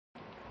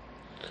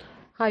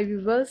Hi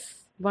viewers,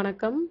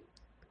 வணக்கம்.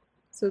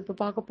 So இப்போ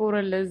பார்க்க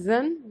போகிற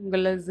லெசன்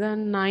உங்கள்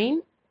lesson 9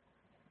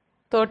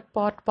 third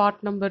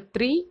part number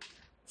 3.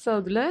 So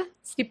அதில்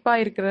ஸ்கிப்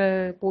ஆகிருக்கிற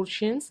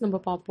போர்ஷன்ஸ் நம்ம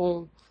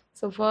பார்ப்போம்.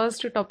 ஸோ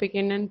ஃபர்ஸ்ட் டாபிக்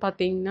என்னன்னு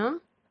பார்த்தீங்கன்னா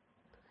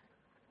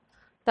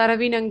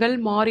தரவினங்கள்,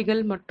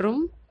 மாறிகள்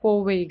மற்றும்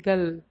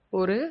கோவைகள்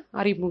ஒரு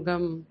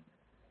அறிமுகம்.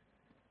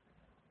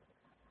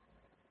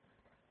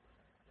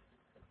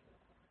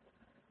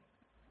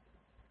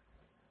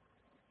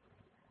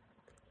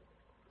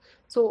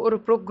 ஸோ ஒரு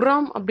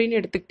ப்ரோக்ராம் அப்படின்னு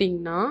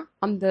எடுத்துக்கிட்டிங்கன்னா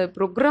அந்த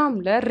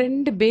ப்ரோக்ராமில்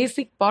 2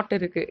 பேசிக் பார்ட்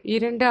இருக்குது,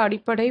 2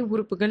 அடிப்படை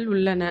உறுப்புகள்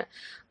உள்ளன.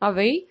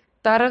 அவை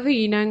தரவு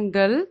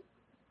இனங்கள்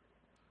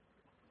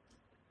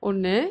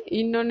ஒன்று,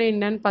 இன்னொன்று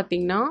என்னன்னு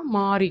பார்த்தீங்கன்னா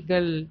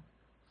மாறிகள்.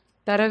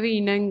 தரவு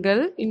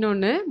இனங்கள்,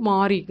 இன்னொன்று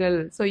மாறிகள்.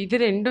 ஸோ இது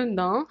ரெண்டும்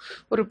தான்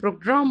ஒரு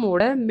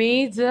ப்ரோக்ராமோட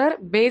மேஜர்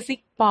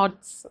பேசிக்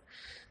பார்ட்ஸ்.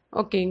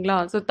 ஓகேங்களா?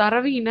 ஸோ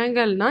தரவு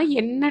இனங்கள்னா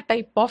என்ன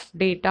டைப் ஆஃப்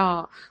டேட்டா,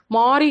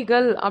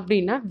 மாறிகள்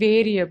அப்படின்னா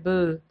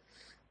வேரியபிள்.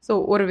 ஸோ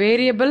ஒரு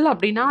வேரியபிள்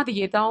அப்படின்னா அது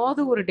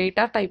ஏதாவது ஒரு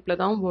டேட்டா டைப்பில்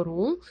தான்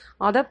வரும்.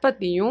 அதை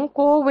பற்றியும்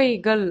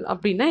கோவைகள்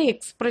அப்படின்னா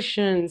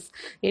எக்ஸ்ப்ரெஷன்ஸ்,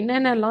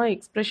 என்னென்னலாம்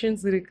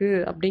எக்ஸ்ப்ரெஷன்ஸ்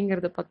இருக்குது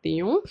அப்படிங்கிறத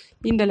பற்றியும்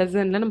இந்த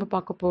லெசனில் நம்ம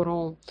பார்க்க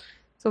போகிறோம்.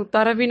 ஸோ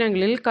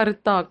தரவினங்களில்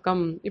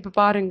கருத்தாக்கம். இப்போ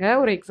பாருங்கள்,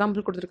 ஒரு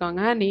எக்ஸாம்பிள்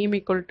கொடுத்துருக்காங்க. Name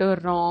equal to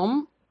Ram,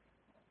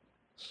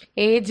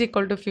 age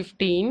equal to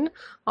 15,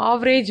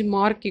 average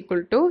mark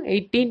equal to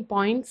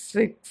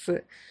 18.6.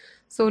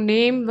 So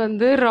name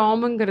வந்து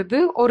ராமுங்கிறது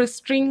ஒரு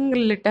ஸ்ட்ரிங்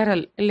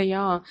லிட்டரல்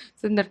இல்லையா?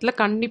 ஸோ இந்த இடத்துல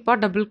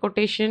கண்டிப்பாக டபுள்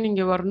கொட்டேஷன்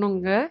இங்கே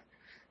வரணுங்க.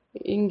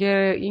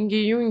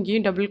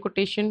 இங்கேயும் டபுள்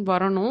கொட்டேஷன்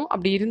வரணும்.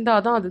 அப்படி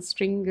இருந்தால் தான் அது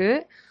ஸ்ட்ரிங்கு.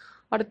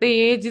 அடுத்து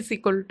age is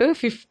equal to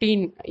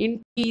 15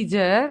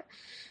 integer,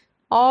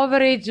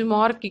 average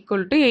mark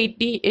equal to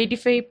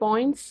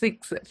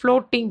 85.6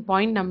 floating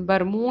point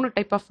number. 3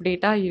 type of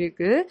data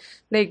இருக்குது.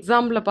 இந்த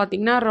எக்ஸாம்பிளில்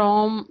பார்த்தீங்கன்னா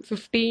ராம்,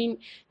 15,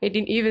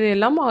 18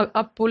 இதெல்லாம்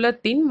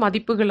அப்புலத்தின்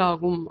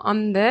மதிப்புகளாகும்.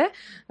 அந்த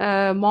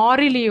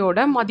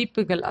மாறிலியோட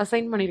மதிப்புகள்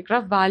அசைன் பண்ணியிருக்கிற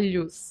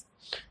வேல்யூஸ்.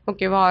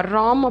 ஓகேவா?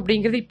 ராம்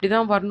அப்படிங்கிறது இப்படி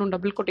தான் வரணும்,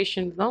 டபுள்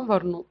கொட்டேஷன் தான்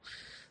வரணும்.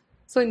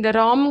 ஸோ இந்த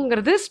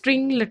ராமுங்கிறது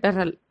ஸ்ட்ரிங்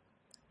லிட்டரல்.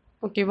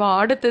 ஓகேவா?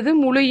 அடுத்தது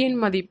முழு எண்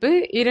மதிப்பு.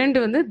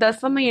 2 வந்து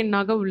தசம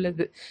எண்ணாக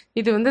உள்ளது.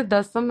 இது வந்து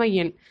தசம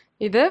எண்.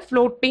 இதை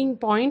ஃப்ளோட்டிங்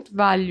பாயிண்ட்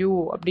வேல்யூ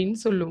அப்படின்னு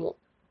சொல்லுவோம்.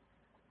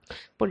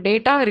 இப்போ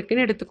டேட்டா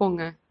இருக்குன்னு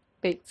எடுத்துக்கோங்க.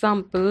 இப்போ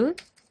எக்ஸாம்பிள்,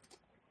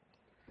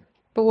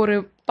 இப்போ ஒரு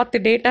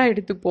 10 டேட்டா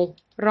எடுத்துப்போம்.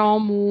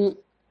 ராமு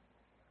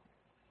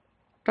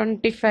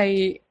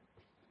 25,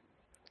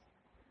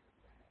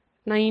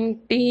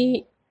 90,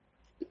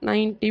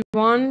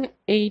 91,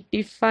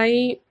 85,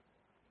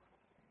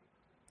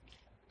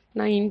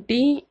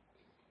 90,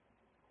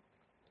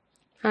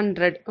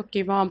 100.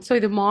 ஓகேவா? ஸோ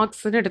இது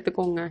மார்க்ஸ்ன்னு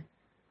எடுத்துக்கோங்க.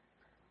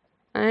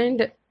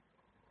 அண்ட்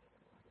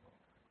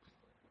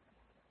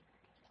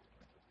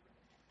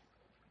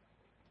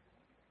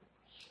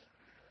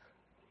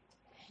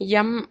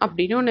எம்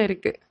அப்படின்னு ஒன்று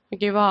இருக்குது.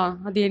 ஓகேவா?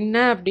 அது என்ன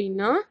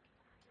அப்படின்னா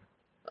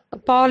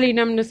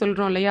பாலினம்னு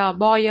சொல்கிறோம் இல்லையா?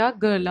 பாயா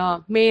கேர்ளா,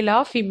 மேலா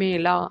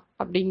ஃபிமேலா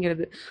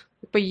அப்படிங்கிறது.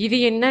 இப்போ இது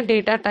என்ன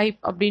டேட்டா டைப்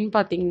அப்படின்னு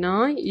பார்த்தீங்கன்னா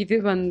இது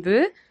வந்து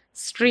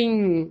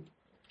ஸ்ட்ரிங்.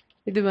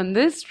 இது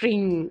வந்து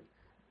ஸ்ட்ரிங்.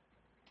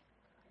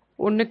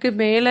 ஒன்றுக்கு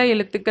மேலே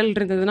எழுத்துக்கள்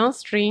இருந்ததுன்னா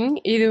ஸ்ட்ரிங்.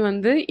 இது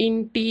வந்து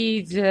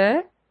இன்டீஜர்.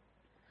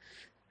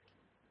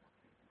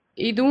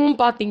 இதுவும்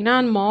பார்த்தீங்கன்னா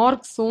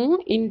மார்க்ஸும்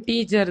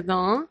இன்டீஜர்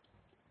தான்,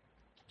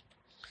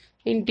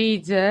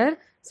 இன்டீஜர்.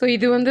 ஸோ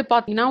இது வந்து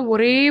பார்த்தீங்கன்னா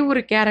ஒரே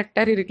ஒரு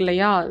கேரக்டர் இருக்கு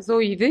இல்லையா? ஸோ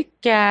இது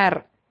கேர்.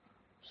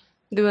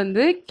 இது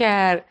வந்து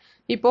கேர்.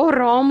 இப்போ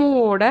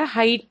ராமுவோட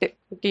ஹைட்டு,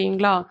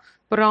 ஓகேங்களா?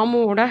 இப்போ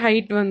ராமுவோட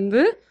ஹைட்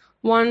வந்து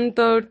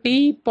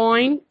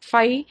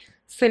 130.5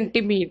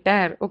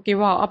 சென்டிமீட்டர்.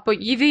 ஓகேவா? அப்போ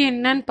இது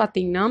என்னன்னு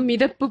பார்த்தீங்கன்னா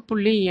மிதப்பு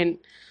புள்ளி எண்.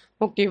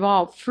 ஓகேவா?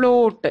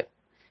 ஃப்ளோட்,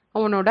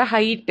 அவனோட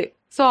ஹைட்டு.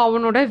 ஸோ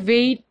அவனோட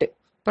வெயிட்,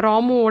 இப்போ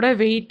ராமுவோட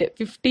வெயிட்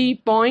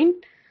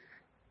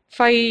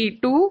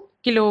 50.52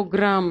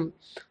 கிலோகிராம்.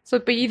 ஸோ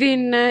இப்போ இது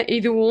என்ன?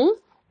 இதுவும்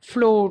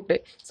ஃப்ளோட்டு.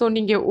 ஸோ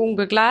நீங்கள்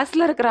உங்கள்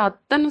கிளாஸில் இருக்கிற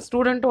அத்தனை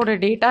ஸ்டூடெண்ட்டோட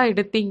டேட்டா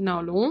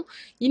எடுத்தீங்கனாலும்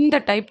இந்த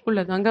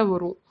டைப்புக்குள்ளே தாங்க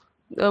வரும்.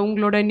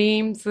 உங்களோட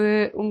நேம்ஸு,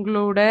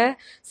 உங்களோட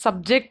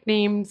சப்ஜெக்ட்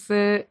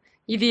நேம்ஸு,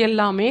 இது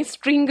எல்லாமே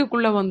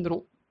ஸ்ட்ரிங்குக்குள்ளே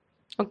வந்துடும்.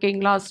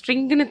 ஓகேங்களா?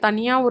 ஸ்ட்ரிங்குன்னு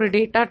தனியாக ஒரு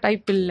டேட்டா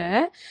டைப் இல்லை.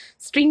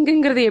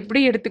 ஸ்ட்ரிங்குங்கிறது எப்படி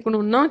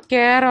எடுத்துக்கணும்னா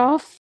கேர்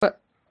ஆஃப்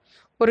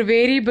ஒரு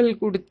வேரியபிள்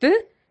கொடுத்து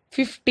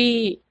 50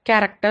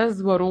 கேரக்டர்ஸ்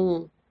வரும்,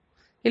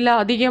 இல்லை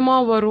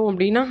அதிகமாக வரும்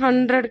அப்படின்னா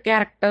 100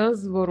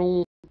 கேரக்டர்ஸ்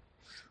வரும்,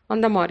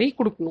 அந்த மாதிரி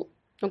கொடுக்கணும்.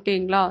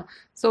 ஓகேங்களா?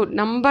 ஸோ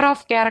நம்பர்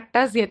ஆஃப்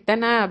கேரக்டர்ஸ்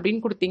எத்தனை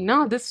அப்படின்னு கொடுத்தீங்கன்னா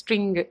அது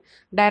ஸ்ட்ரிங்கு.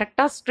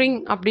 டைரெக்டாக ஸ்ட்ரிங்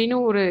அப்படின்னு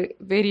ஒரு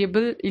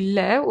வேரியபிள்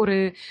இல்லை, ஒரு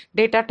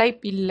டேட்டா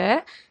டைப் இல்லை.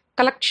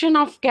 கலெக்ஷன்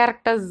ஆஃப்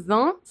கேரக்டர்ஸ்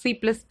தான்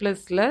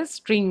C++ல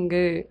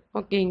ஸ்ட்ரிங்கு.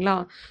 ஓகேங்களா?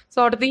 ஸோ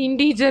அடுத்து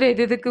இன்டீஜர்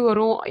எதுக்கு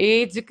வரும்?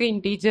 ஏஜுக்கு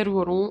இன்டீஜர்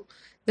வரும்.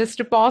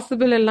 ஜஸ்ட்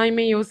பாசிபிள்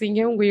எல்லாமே யோசிங்க.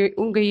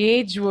 உங்கள்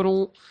ஏஜ்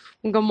வரும்,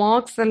 உங்கள்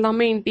மார்க்ஸ்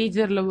எல்லாமே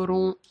இன்டீஜரில்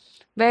வரும்.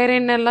 வேறு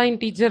என்னெல்லாம்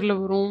இன்டீஜரில்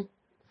வரும்?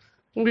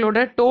 உங்களோட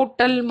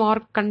டோட்டல்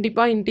மார்க்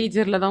கண்டிப்பாக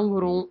இன்டீஜரில் தான்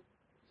வரும்.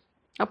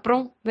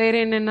 அப்புறம் வேறு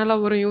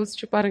என்னென்னலாம் வரும்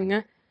யோசிச்சு பாருங்க.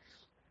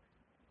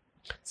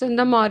 ஸோ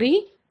இந்த மாதிரி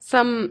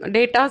சம்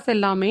டேட்டாஸ்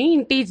எல்லாமே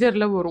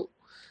இன்டீஜரில் வரும்.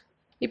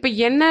 இப்போ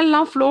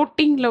என்னெல்லாம்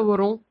ஃப்ளோட்டிங்கில்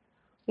வரும்?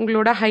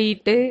 உங்களோட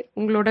ஹைட்டு,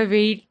 உங்களோட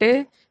வெயிட்டு,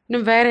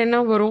 இன்னும் வேறு என்ன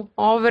வரும்?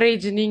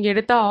 ஆவரேஜ், நீங்கள்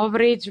எடுத்த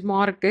average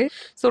mark.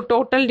 So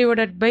total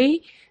divided by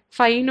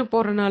 5ன்னு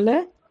போகிறனால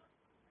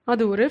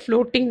அது ஒரு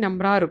ஃப்ளோட்டிங்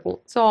நம்பராக இருக்கும்.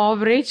 ஸோ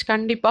ஆவரேஜ்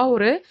கண்டிப்பாக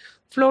ஒரு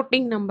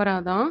ஃப்ளோட்டிங்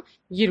நம்பராக தான்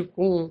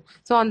இருக்கும்.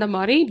 ஸோ அந்த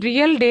மாதிரி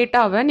ரியல்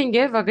டேட்டாவை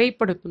நீங்கள்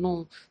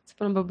வகைப்படுத்தணும்.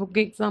 இப்போ நம்ம புக்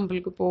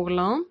எக்ஸாம்பிளுக்கு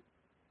போகலாம்.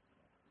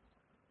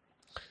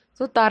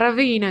 ஸோ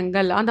தரவு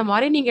இனங்கள், அந்த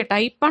மாதிரி நீங்கள்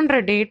டைப் பண்ணுற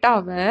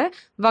டேட்டாவை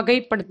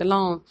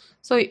வகைப்படுத்தலாம்.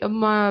 ஸோ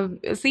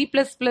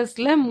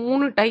C++ல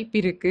 3 டைப்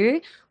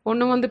இருக்குது.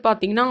 ஒன்று வந்து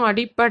பார்த்தீங்கன்னா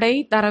அடிப்படை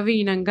தரவு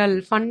இனங்கள்,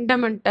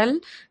 ஃபண்டமெண்டல்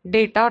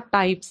டேட்டா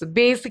டைப்ஸ்,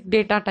 பேசிக்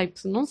டேட்டா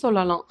டைப்ஸ்னும்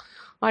சொல்லலாம்.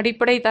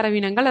 அடிப்படை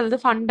தரவினங்கள் அல்லது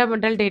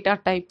ஃபண்டமெண்டல் டேட்டா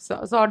டைப்ஸ்.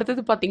 ஸோ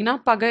அடுத்தது பார்த்தீங்கன்னா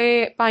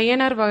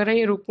பயனர்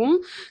வரையறுக்கும்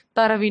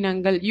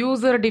தரவினங்கள்,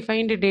 user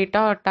defined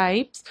data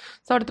types.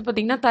 So அடுத்து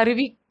பார்த்தீங்கன்னா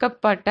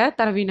தருவிக்கப்பட்ட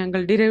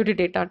தரவினங்கள், டிரைவ்டு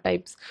டேட்டா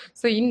டைப்ஸ்.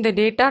 ஸோ இந்த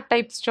data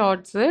types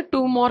shorts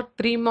 2 mark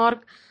 3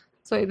 mark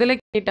so இதில்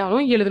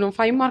கேட்டாலும் எழுதணும்.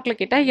 5 மார்க்கில்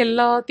கேட்டால்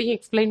எல்லாத்தையும்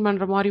எக்ஸ்பிளைன்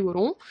பண்ணுற மாதிரி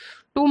வரும்.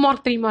 2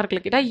 மார்க் 3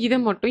 மார்க்கில் கேட்டால் இதை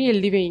மட்டும்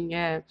எழுதி வைங்க.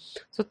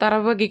 ஸோ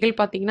தரவு வகைகள்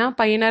பார்த்தீங்கன்னா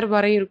பயனர்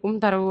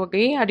வரையறுக்கும் தரவு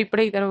வகை,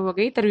 அடிப்படை தரவு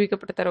வகை,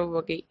 தெரிவிக்கப்பட்ட தரவு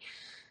வகை.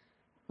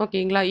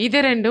 ஓகேங்களா? இது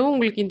ரெண்டும்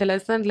உங்களுக்கு இந்த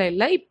லெசனில்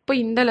இல்லை. இப்போ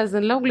இந்த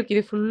லெசனில் உங்களுக்கு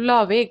இது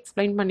ஃபுல்லாகவே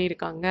எக்ஸ்பிளைன்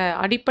பண்ணியிருக்காங்க.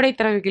 அடிப்படை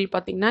தரவுகள்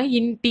பார்த்தீங்கன்னா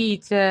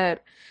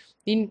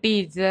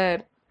இன்டீஜர்,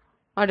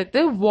 அடுத்து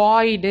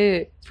void,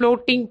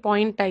 floating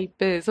point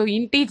type. So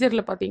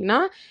இன்டீஜரில்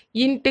பார்த்தீங்கன்னா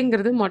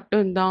இன்ட்டுங்கிறது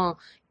மட்டும்தான்,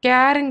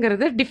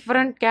 கேருங்கிறது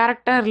டிஃப்ரெண்ட்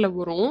கேரக்டரில்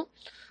வரும்.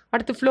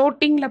 அடுத்து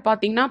ஃப்ளோட்டிங்கில்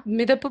பார்த்தீங்கன்னா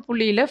மிதப்பு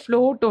புள்ளியில்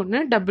ஃப்ளோட் ஒன்று,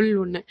 டபுள்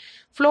ஒன்று.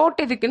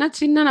 ஃப்ளோட் எதுக்குன்னா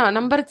சின்ன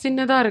நம்பர்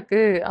சின்னதாக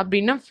இருக்குது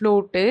அப்படின்னா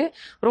ஃப்ளோட்டு,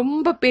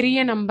 ரொம்ப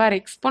பெரிய நம்பர்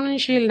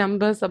எக்ஸ்பொனென்ஷியல்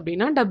நம்பர்ஸ்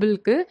அப்படின்னா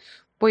டபுளுக்கு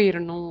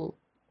போயிடணும்.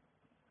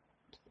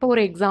 இப்போ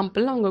ஒரு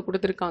எக்ஸாம்பிள் அவங்க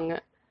கொடுத்துருக்காங்க.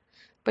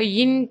 இப்போ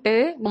இன்ட்டு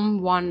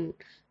num1.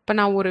 இப்போ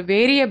நான் ஒரு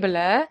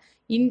வேரியபிளை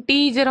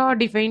இன்டீஜராக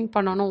டிஃபைன்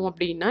பண்ணணும்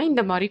அப்படின்னா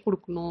இந்த மாதிரி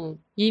கொடுக்கணும்,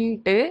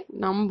 இன்ட்டு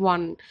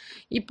num1.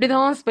 இப்படி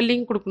தான்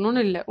ஸ்பெல்லிங்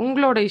கொடுக்கணும்னு இல்லை,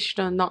 உங்களோட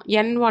இஷ்டம் தான்.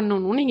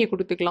 n1ன்னு நீங்கள்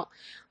கொடுத்துக்கலாம்,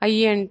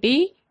 INT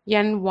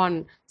n1.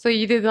 ஸோ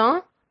இதுதான்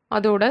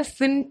அதோட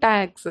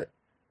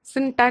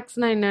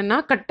சின்டாக்ஸ்னால் என்னென்னா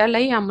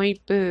கட்டளை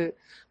அமைப்பு,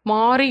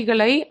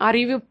 மாறிகளை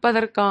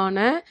அறிவிப்பதற்கான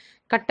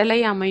கட்டளை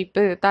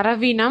அமைப்பு,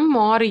 தரவினம்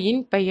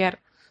மாறியின் பெயர்.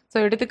 ஸோ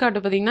எடுத்துக்காட்டு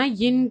பார்த்தீங்கன்னா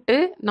இன்ட்டு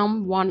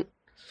num1,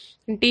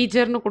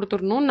 இன்டீஜர்னு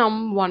கொடுத்துடணும்,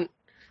 num1.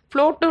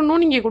 ஃப்ளோட்டுன்னு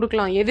நீங்கள்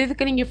கொடுக்கலாம்.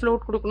 எதுக்கு நீங்கள்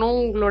ஃப்ளோட் கொடுக்கணும்?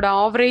 உங்களோட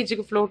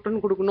ஆவரேஜுக்கு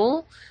ஃப்ளோட்டுன்னு கொடுக்கணும்,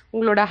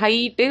 உங்களோட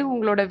ஹைட்டு,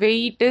 உங்களோட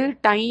வெயிட்டு,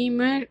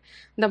 டைமு,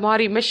 இந்த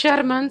மாதிரி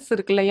மெஷர்மெண்ட்ஸ்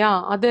இருக்கு இல்லையா,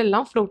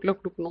 அதெல்லாம் ஃப்ளோட்டில்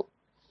கொடுக்கணும்.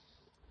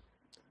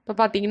 இப்போ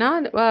பார்த்தீங்கன்னா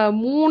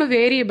 3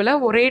 வேரியபிளை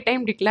ஒரே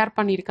டைம் டிக்ளேர்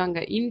பண்ணியிருக்காங்க.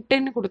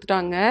 இன்ட்டுன்னு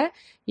கொடுத்துட்டாங்க,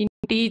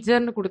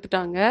 இன்டீஜர்னு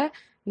கொடுத்துட்டாங்க,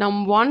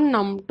 num1,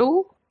 num2,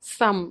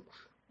 some,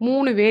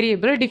 3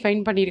 variable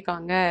define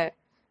பண்ணியிருக்காங்க.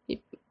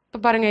 இப்போ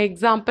பாருங்கள்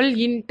example,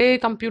 into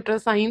computer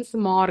science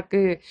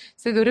mark.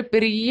 So இது ஒரு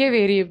பெரிய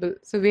வேரியபிள்.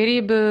 ஸோ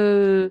வேரியபிள்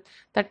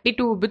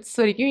 32 பிட்ஸ்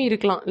வரைக்கும்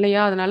இருக்கலாம்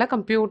இல்லையா, அதனால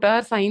computer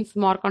science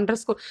mark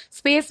underscore,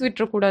 space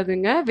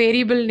விட்டுறக்கூடாதுங்க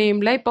variable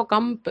நேமில்.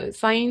 இப்போ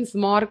சயின்ஸ்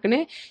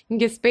மார்க்னு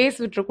இங்கே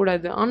ஸ்பேஸ்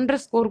விட்டுறக்கூடாது,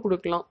 அண்டர்ஸ்கோர்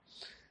கொடுக்கலாம்.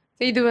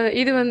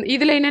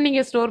 இதில் என்ன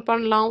நீங்கள் ஸ்டோர்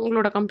பண்ணலாம்?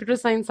 உங்களோட கம்ப்யூட்டர்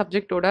சயின்ஸ்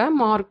சப்ஜெக்டோட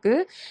மார்க்கு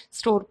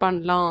ஸ்டோர்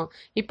பண்ணலாம்.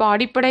 இப்போ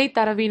அடிப்படை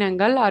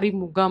தரவினங்கள்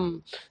அறிமுகம்.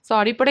 ஸோ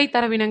அடிப்படை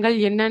தரவினங்கள்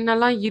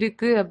என்னென்னலாம்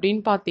இருக்குது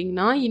அப்படின்னு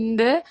பார்த்தீங்கன்னா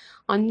இந்த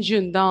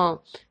 5 தான்.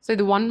 ஸோ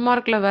இது 1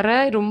 மார்க்கில் வர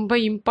ரொம்ப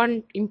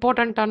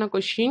இம்பார்ட்டண்ட்டான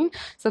question.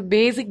 So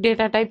basic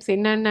data types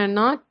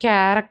என்னென்னா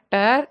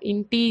character,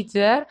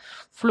 integer,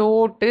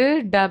 float,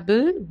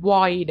 double,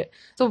 void.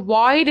 So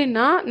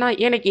வாய்டுன்னா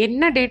எனக்கு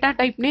என்ன டேட்டா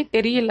டைப்னே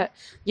தெரியல,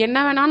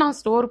 என்ன வேணால் நான்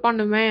ஸ்டோர்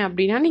பண்ணுவேன்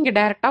அப்படின்னா நீங்கள்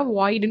டைரெக்டாக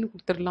வாய்டுன்னு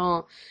கொடுத்துடலாம்.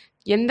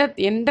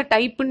 எந்த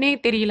டைப்புன்னே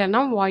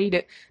தெரியலன்னா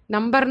வாய்டு.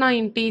 நம்பர்னா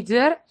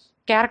இன்டீஜர்,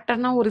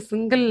 கேரக்டர்னா ஒரு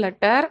சிங்கிள்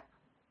லெட்டர்,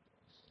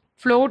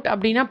 ஃப்ளோட்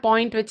அப்படின்னா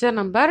பாயிண்ட் வச்ச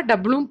நம்பர்,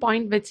 டபுளும்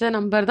பாயிண்ட் வச்ச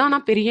நம்பர் தான்,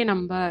 ஆனால் பெரிய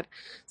நம்பர்.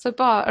 ஸோ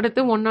இப்போ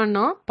அடுத்து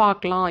ஒன்றா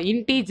பார்க்கலாம்.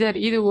 இன்டீஜர்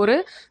இது ஒரு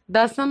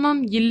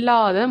தசமம்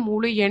இல்லாத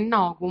முழு எண்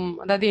ஆகும்.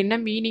 அதாவது என்ன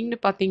மீனிங்னு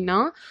பார்த்தீங்கன்னா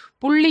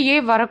புள்ளியே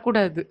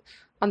வரக்கூடாது,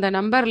 அந்த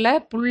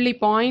நம்பரில் புள்ளி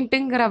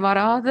பாயிண்ட்டுங்கிற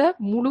வராத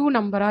முழு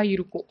நம்பராக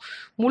இருக்கும்.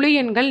 முழு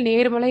எண்கள்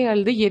நேர்மறை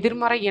அல்லது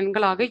எதிர்மறை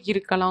எண்களாக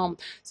இருக்கலாம்.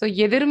 ஸோ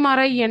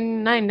எதிர்மறை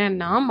எண்ணா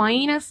என்னென்னா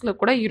மைனஸில்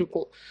கூட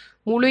இருக்கும்.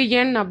 முழு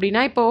எண்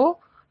அப்படின்னா இப்போது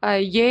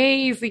A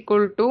is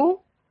equal to,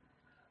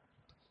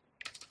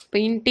 இப்போ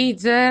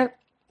இன்டீஜர்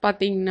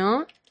பார்த்தீங்கன்னா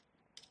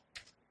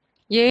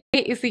A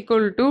is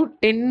equal to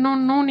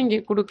 10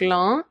 நீங்கள்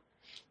கொடுக்கலாம்,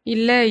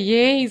 இல்லை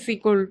A is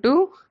equal to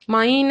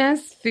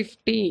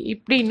 -50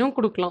 இப்படின்னும்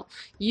கொடுக்கலாம்.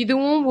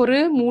 இதுவும் ஒரு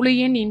முழு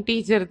எண்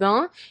இன்டீஜர்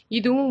தான்,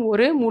 இதுவும்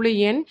ஒரு முழு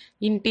எண்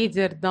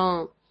இன்டீஜர்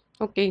தான்.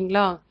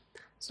 ஓகேங்களா?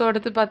 ஸோ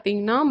அடுத்து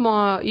பார்த்தீங்கன்னா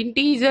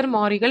இன்டீஜர்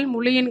மாறிகள்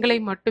முழு எண்களை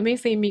மட்டுமே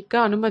சேமிக்க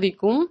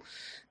அனுமதிக்கும்.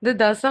 இந்த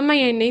தசம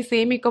எண்ணை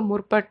சேமிக்க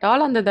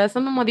முற்பட்டால் அந்த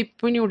தசம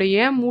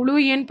மதிப்பினுடைய முழு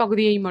எண்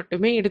பகுதியை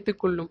மட்டுமே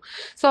எடுத்துக்கொள்ளும்.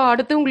 ஸோ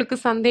அடுத்து உங்களுக்கு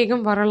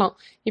சந்தேகம் வரலாம்.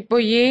 இப்போ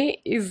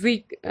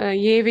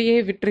ஏவையே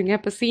விட்டுருங்க,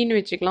 இப்போ சின்னு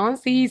வச்சுக்கலாம்.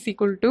 சி இஸ்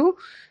ஈக்குவல் டு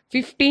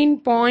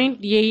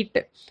 15.8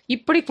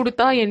 இப்படி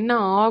கொடுத்தா என்ன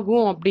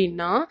ஆகும்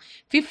அப்படின்னா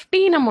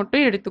 15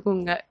 மட்டும்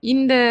எடுத்துக்கோங்க,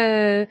 இந்த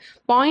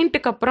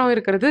பாயிண்ட்டுக்கு அப்புறம்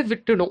இருக்கிறது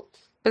விட்டுடும்.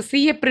 இப்போ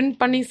சியை பிரிண்ட்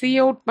பண்ணி சி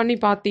அவுட் பண்ணி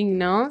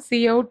பார்த்தீங்கன்னா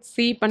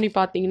சி பண்ணி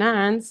பார்த்தீங்கன்னா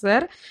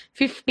ஆன்சர்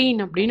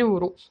 15 அப்படின்னு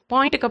வரும்.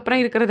 பாயிண்ட்டுக்கு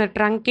அப்புறம் இருக்கிறத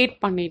ட்ரங்கேட்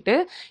பண்ணிட்டு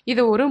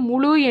இதை ஒரு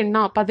முழு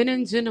எண்ணா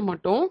 15ன்னு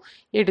மட்டும்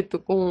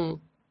எடுத்துக்கும்.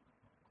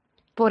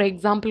 இப்போ ஒரு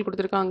எக்ஸாம்பிள்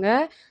கொடுத்துருக்காங்க,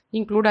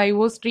 include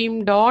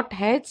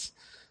iostream.h.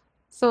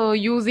 So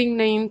using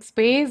name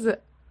space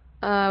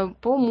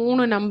இப்போது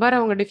 3 நம்பர்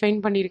அவங்க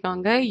டிஃபைன்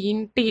பண்ணியிருக்காங்க.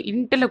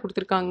 இன்ட்டில்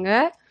கொடுத்துருக்காங்க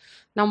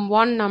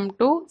num1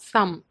 num2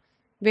 sum.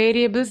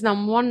 Variables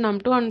num1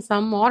 num2 and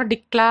sum are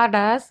declared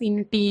as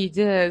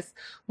integers.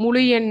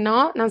 முழு எண்ணா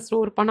நான்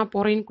ஸ்டோர் பண்ண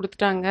போகிறேன்னு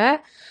கொடுத்துட்டாங்க.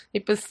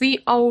 இப்போ சி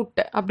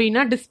அவுட்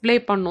அப்படின்னா டிஸ்பிளே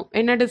பண்ணும்.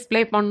 என்ன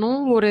டிஸ்பிளே பண்ணும்?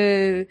 ஒரு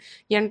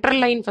என்டர்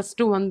லைன்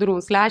ஃபஸ்ட்டு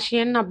வந்துடும்.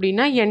 /n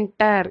அப்படின்னா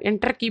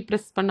என்டர் கீ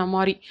ப்ரெஸ் பண்ண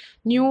மாதிரி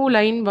நியூ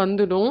லைன்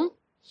வந்துடும்.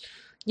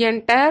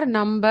 என்டர்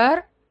நம்பர்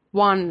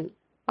 1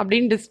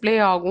 அப்படின்னு டிஸ்பிளே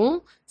ஆகும்.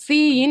 சி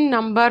இன்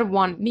நம்பர்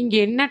 1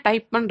 நீங்கள் என்ன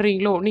டைப்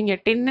பண்ணுறீங்களோ, நீங்கள்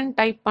 10ன்னு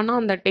டைப் பண்ணால்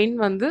அந்த 10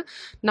 வந்து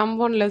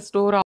num1ல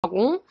ஸ்டோர்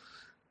ஆகும்.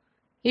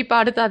 இப்போ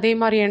அடுத்து அதே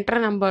மாதிரி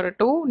என்டர் நம்பர்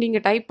 2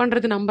 நீங்கள் டைப்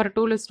பண்ணுறது நம்பர்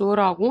 2ல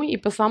ஸ்டோர் ஆகும்.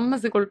 இப்போ sum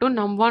is equal to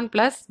num1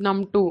 plus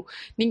num2.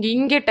 நீங்கள்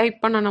இங்கே டைப்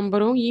பண்ண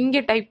நம்பரும்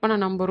இங்கே டைப் பண்ண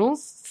நம்பரும்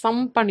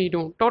சம்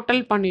பண்ணிடும்,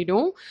 டோட்டல்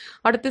பண்ணிடும்.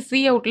 அடுத்து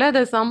சி அவுட்டில்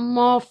the sum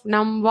of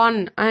num1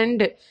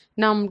 and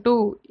num2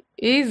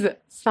 is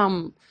sum.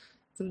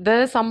 the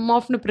sum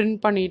ofனு print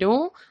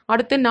பண்ணிடும்.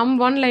 அடுத்து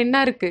num1ல என்ன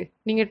இருக்குது,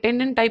 நீங்கள்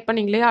 10ன்னு டைப்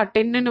பண்ணிங்களே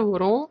 10ன்னு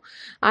வரும்.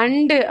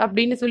 அண்டு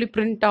அப்படின்னு சொல்லி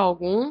பிரிண்ட்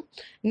ஆகும்.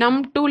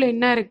 num2ல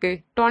என்ன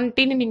இருக்குது,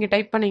 20ன்னு நீங்கள்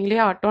டைப் பண்ணிங்களே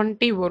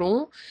 20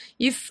 வரும்.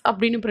 இஸ்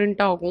அப்படின்னு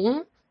பிரிண்ட் ஆகும்.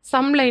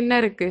 சம்மில்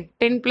என்ன இருக்குது,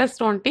 10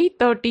 + 20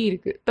 30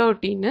 இருக்குது,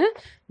 30ன்னு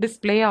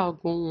டிஸ்பிளே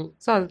ஆகும்.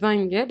 ஸோ அதுதான்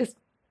இங்கே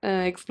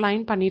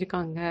எக்ஸ்பிளைன்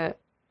பண்ணியிருக்காங்க.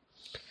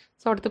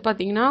 ஸோ அடுத்து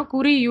பார்த்தீங்கன்னா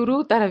குறியுரு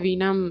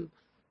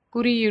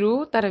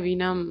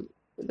தரவினம்.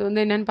 இது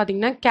வந்து என்னன்னு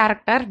பார்த்தீங்கன்னா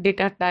கேரக்டர்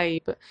டேட்டா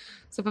டைப்.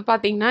 ஸோ இப்போ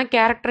பார்த்தீங்கன்னா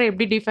கேரக்டரை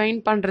எப்படி டிஃபைன்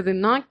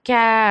பண்ணுறதுன்னா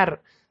கேர்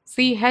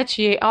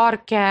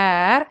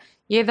கேர்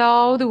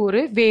ஏதாவது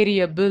ஒரு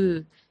வேரியபிள்,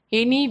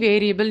 எனி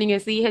வேரியபிள்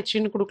நீங்கள்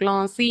சிஹெச்ன்னு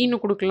கொடுக்கலாம்,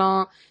 சின்னு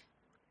கொடுக்கலாம்,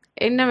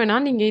 என்ன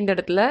வேணால் நீங்கள் இந்த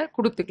இடத்துல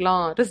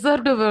கொடுத்துக்கலாம்.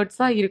 ரிசர்வ்டு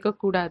வேர்ட்ஸாக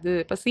இருக்கக்கூடாது.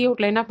 இப்போ சி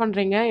அவுட்டில் என்ன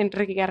பண்ணுறீங்க,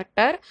 என்ட்ரு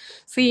கேரக்டர்,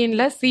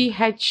 சிஎன்ல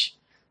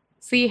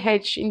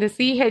சிஹெச் இந்த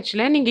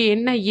சிஹெச்ல நீங்கள்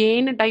என்ன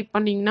ஏன்னு டைப்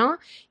பண்ணிங்கன்னா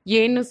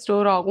ஏன்னு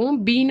ஸ்டோர் ஆகும்,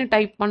 பின்னு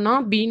டைப்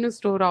பண்ணால் பின்னு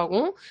ஸ்டோர்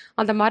ஆகும்.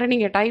 அந்த மாதிரி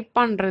நீங்கள் டைப்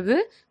பண்ணுறது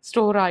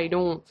ஸ்டோர்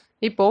ஆகிடும்.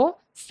 இப்போது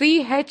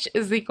CH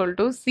is equal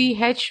to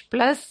CH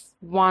plus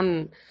 1.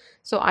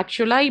 So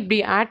ஆக்சுவலாக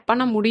இப்படி ஆட்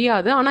பண்ண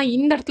முடியாது. ஆனால்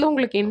இந்த இடத்துல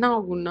உங்களுக்கு என்ன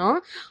ஆகும்னா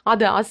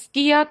அது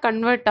அஸ்கியாக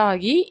கன்வெர்ட்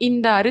ஆகி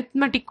இந்த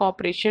அரித்மெட்டிக்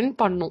ஆப்ரேஷன்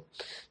பண்ணும்.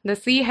 இந்த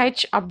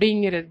சிஹெச்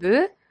அப்படிங்கிறது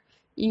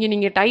இங்கே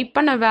நீங்கள் டைப்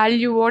பண்ண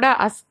வேல்யூவோட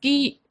அஸ்கி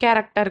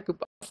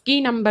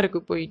நம்பருக்கு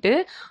போயிட்டு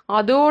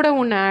அதோட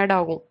ஒன்று ஆட்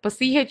ஆகும். இப்போ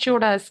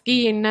சிஹெச்சோட அஸ்கி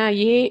என்ன,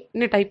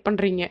 ஏன்னு டைப்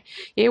பண்ணுறீங்க,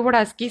 ஏவோட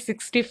அஸ்கி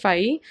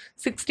 65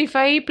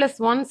 +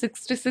 1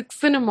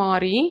 66ன்னு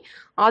மாறி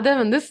அதை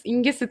வந்து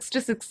இங்கே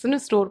 66ன்னு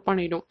ஸ்டோர்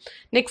பண்ணிடும்.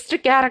 நெக்ஸ்ட்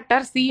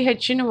கேரக்டர்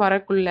சிஹெச்னு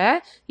வரக்குள்ள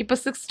இப்போ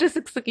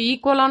 66க்கு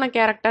ஈக்குவலான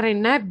கேரக்டர்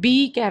என்ன,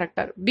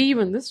 பி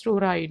வந்து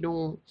ஸ்டோர்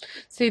ஆகிடும்.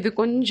 ஸோ இது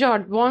கொஞ்சம்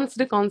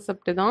அட்வான்ஸ்டு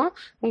கான்செப்ட் தான்.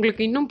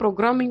 உங்களுக்கு இன்னும்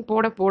ப்ரோக்ராமிங் போட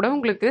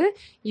உங்களுக்கு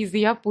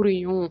ஈஸியாக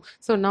புரியும்.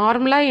 ஸோ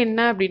நார்மலாக என்ன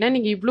அப்படின்னா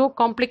நீங்கள் இவ்வளோ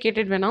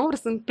காம்ப்ளிகேட்டட் வேணால் ஒரு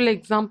சிம்பிள்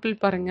எக்ஸாம்பிள்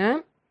பாருங்கள்.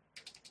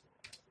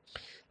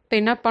 இப்போ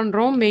என்ன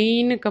பண்ணுறோம்,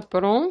 மெயினுக்கு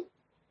அப்புறம்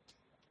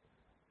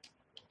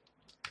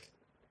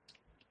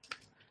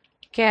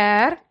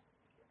கேர்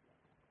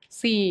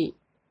சி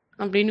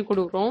அப்படின்னு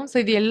கொடுக்குறோம். ஸோ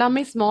இது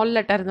எல்லாமே ஸ்மால்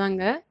லெட்டர்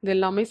தாங்க, இது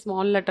எல்லாமே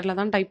ஸ்மால் லெட்டரில்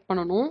தான் டைப்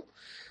பண்ணணும்.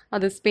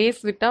 அது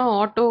ஸ்பேஸ் விட்டால்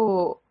ஆட்டோ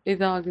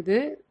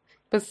இதாகுது.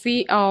 இப்போ C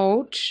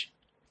out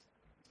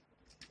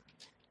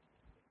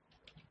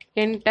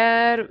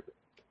enter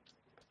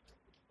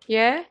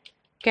a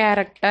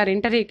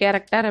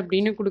character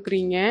அப்படின்னு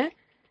கொடுக்குறீங்க.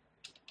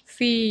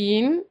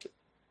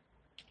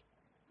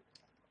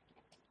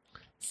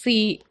 சி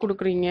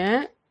கொடுக்குறீங்க,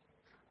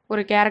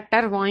 ஒரு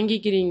கேரக்டர்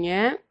வாங்கிக்கிறீங்க.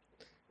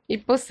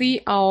 இப்போ C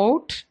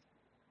out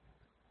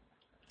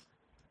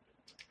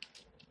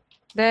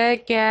the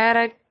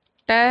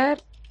character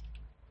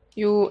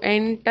you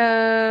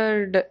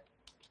entered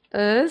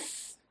is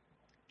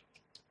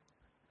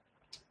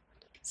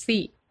C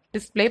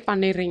display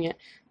பண்ணிடுறீங்க.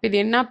 இது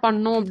என்ன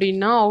பண்ணும்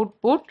அப்படின்னா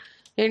அவுட்புட்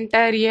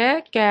என்டர் ஏ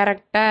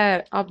கேரக்டர்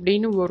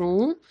அப்படின்னு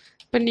வரும்.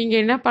 இப்போ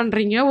நீங்கள் என்ன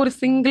பண்ணுறீங்க, ஒரு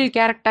சிங்கிள்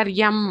கேரக்டர்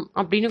எம்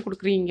அப்படின்னு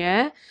கொடுக்குறீங்க.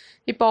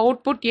 இப்போ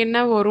அவுட்புட் என்ன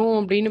வரும்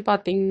அப்படின்னு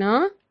பார்த்தீங்கன்னா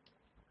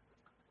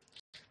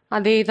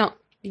அதே தான்,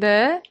 the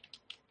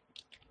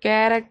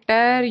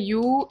character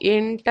you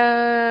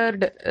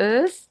entered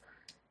is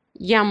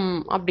M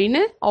அப்படின்னு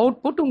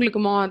அவுட்புட்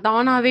உங்களுக்கு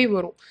தானாகவே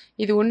வரும்.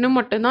 இது ஒன்று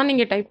மட்டும்தான்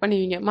நீங்கள் டைப்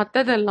பண்ணுவீங்க.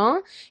 மற்றதெல்லாம்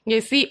இங்கே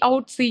சி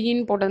அவுட்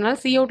சிஇன்னு போட்டதுனால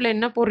சி அவுட்டில்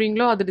என்ன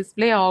போடுறீங்களோ அது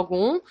டிஸ்பிளே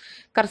ஆகும்.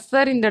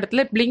 கர்சர் இந்த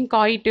இடத்துல பிளிங்க்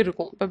ஆகிட்டு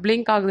இருக்கும். இப்போ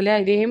பிளிங்க் ஆகுது இல்லையா,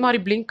 இதே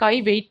மாதிரி பிளிங்க் ஆகி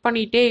வெயிட்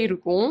பண்ணிகிட்டே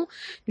இருக்கும்.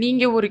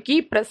 நீங்கள் ஒரு கீ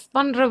ப்ரெஸ்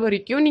பண்ணுற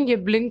வரைக்கும்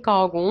நீங்கள் பிளிங்க்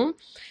ஆகும்.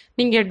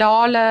 நீங்கள்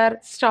டாலர்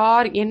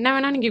ஸ்டார் என்ன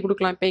வேணால் நீங்கள்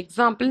கொடுக்கலாம். இப்போ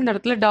எக்ஸாம்பிள் இந்த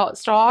இடத்துல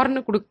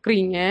ஸ்டார்னு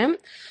கொடுக்குறீங்க.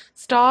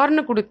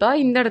 ஸ்டார்னு கொடுத்தா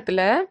இந்த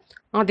இடத்துல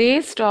அதே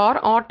ஸ்டார்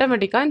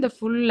ஆட்டோமேட்டிக்காக இந்த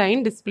ஃபுல் லைன்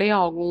டிஸ்பிளே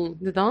ஆகும்.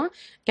 இதுதான்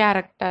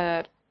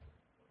கேரக்டர்.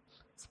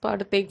 இப்போ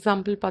அடுத்த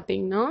எக்ஸாம்பிள்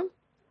பார்த்தீங்கன்னா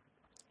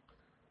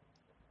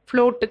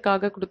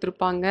ஃப்ளோட்டுக்காக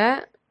கொடுத்துருப்பாங்க.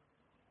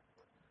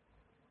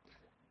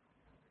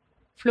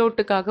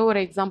 ஃப்ளோட்டுக்காக ஒரு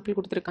எக்ஸாம்பிள்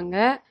கொடுத்துருக்காங்க.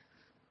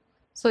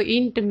 So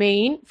int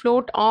main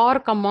float R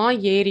கம்மா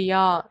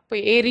ஏரியா. இப்போ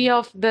ஏரியா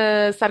ஆஃப் த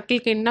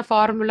சர்க்கிள்க்கு என்ன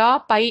ஃபார்முலா?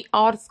 பை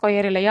ஆர்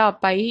ஸ்கொயர் இல்லையா?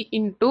 By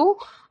into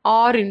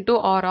R into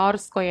R, R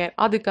square.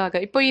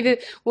 அதுக்காக இப்போ இது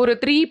ஒரு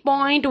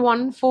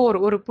 3.14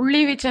 ஒரு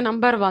புள்ளி வச்ச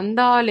நம்பர்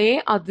வந்தாலே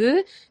அது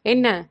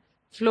என்ன?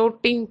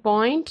 Floating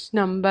point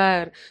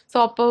number. ஸோ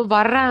அப்போ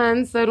வர்ற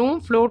ஆன்சரும்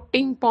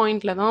ஃப்ளோட்டிங்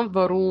பாயிண்டில் தான்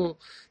வரும்.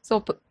 ஸோ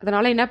அப்போ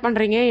அதனால் என்ன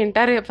பண்ணுறீங்க?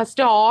 என்டர்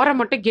ஃபஸ்ட்டு ஆரை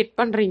மட்டும் கெட்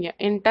பண்ணுறீங்க.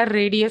 என்டர்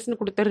ரேடியஸ்னு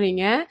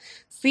கொடுத்துட்றீங்க.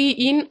 சி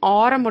இன்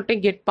ஆரை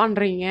மட்டும் கெட்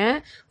பண்ணுறீங்க.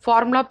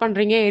 ஃபார்முலா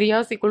பண்ணுறீங்க.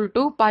 Areas equal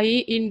to by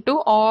into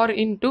R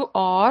into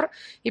R.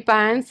 இப்போ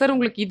ஆன்சர்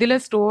உங்களுக்கு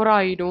இதில் ஸ்டோர்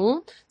ஆகிடும்.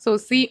 ஸோ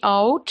சி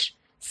அவுட்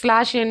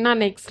ஸ்லாஷ் என்ன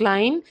next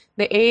line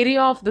the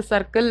area of the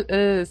circle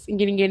is.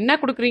 இங்கே நீங்கள் என்ன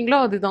கொடுக்குறீங்களோ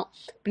அதுதான்.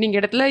 இப்போ நீங்கள்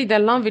இடத்துல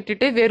இதெல்லாம்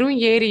விட்டுட்டு வெறும்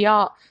ஏரியா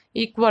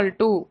ஈக்குவல்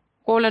டு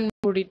கோலன்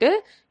மூடிட்டு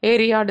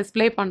ஏரியா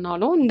டிஸ்பிளே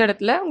பண்ணாலும் இந்த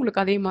இடத்துல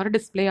உங்களுக்கு அதே மாதிரி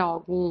டிஸ்பிளே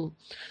ஆகும்.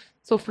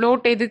 ஸோ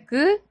ஃப்ளோட்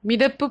எதுக்கு?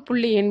 மிதப்பு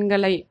புள்ளி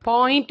எண்களை,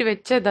 பாயிண்ட்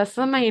வச்ச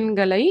தசம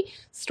எண்களை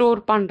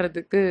ஸ்டோர்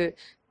பண்ணுறதுக்கு.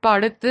 இப்போ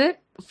அடுத்து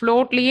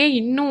ஃப்ளோட்லேயே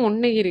இன்னும்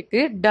ஒன்று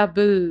இருக்குது,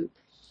 டபுள்.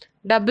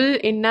 டபுள்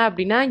என்ன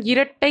அப்படின்னா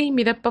இரட்டை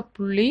மிதப்பு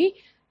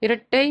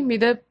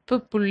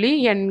புள்ளி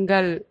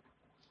எண்கள்.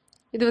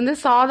 இது வந்து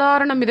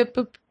சாதாரண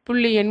மிதப்பு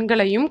புள்ளி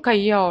எண்களையும்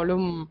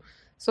கையாளும்.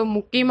 ஸோ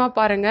முக்கியமாக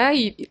பாருங்கள்,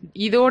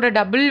 இதோட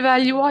டபுள்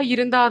வேல்யூவாக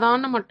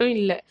இருந்தாதான்னு மட்டும்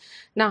இல்லை,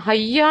 நான்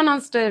ஹையாக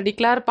நான்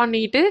டிக்ளேர்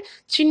பண்ணிட்டு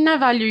சின்ன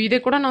வேல்யூ இதை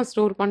கூட நான்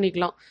ஸ்டோர்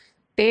பண்ணிக்கலாம்.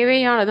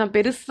 தேவையானதான்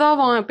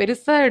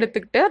பெருசாக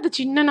எடுத்துக்கிட்டு அது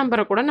சின்ன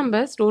நம்பரை கூட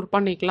நம்ம ஸ்டோர்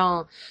பண்ணிக்கலாம்.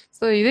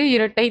 ஸோ இது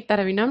இரட்டை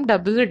தரவினம்,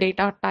 டபுள்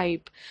டேட்டா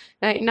டைப்.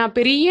 நான்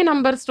பெரிய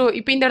நம்பர்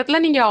இப்போ இந்த இடத்துல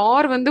நீங்கள்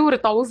ஆர் வந்து ஒரு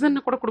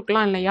 1000 கூட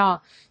கொடுக்கலாம் இல்லையா?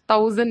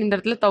 1000 இந்த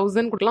இடத்துல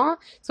 1000 கொடுக்கலாம்.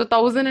 ஸோ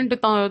 1000 இன்ட்டு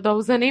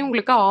 1000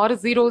 உங்களுக்கு 6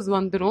 zeros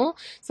வந்துடும்.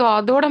 ஸோ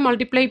அதோட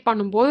மல்டிப்ளை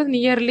பண்ணும்போது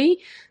நியர்லி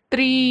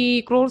 3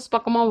 crores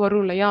பக்கமாக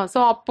வரும் இல்லையா?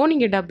 ஸோ அப்போது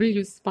நீங்கள் டபுள்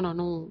யூஸ்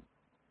பண்ணணும்.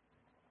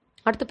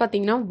 அடுத்து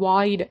பார்த்தீங்கன்னா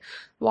வாய்டு.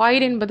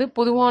 வாய்டு என்பது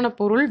பொதுவான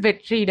பொருள்,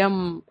 வெற்றிடம்.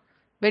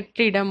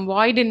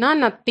 வாய்டுன்னா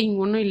நத்திங்,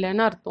 ஒன்றும்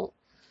இல்லைன்னு அர்த்தம்.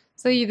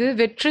 ஸோ இது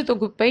வெற்று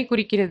தொகுப்பை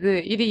குறிக்கிறது.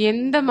 இது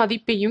எந்த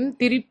மதிப்பையும்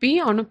திருப்பி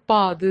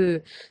அனுப்பாது.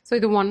 ஸோ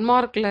இது 1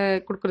 மார்க்கில்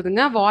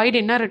கொடுக்குறதுங்க. வாய்டு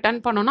என்ன ரிட்டர்ன்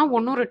பண்ணோன்னா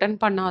ஒன்றும் ரிட்டர்ன்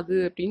பண்ணாது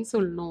அப்படின்னு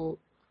சொல்லணும்.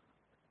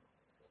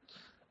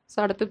 ஸோ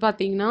அடுத்து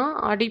பார்த்தீங்கன்னா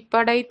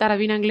அடிப்படை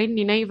தரவினங்களின்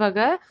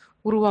நினைவக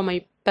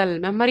உருவமைத்தல்,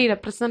 memory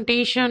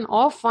representation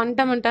of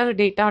fundamental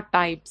data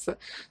types.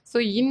 So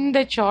இந்த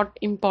சார்ட்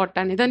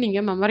இம்பார்ட்டன்ட், இதை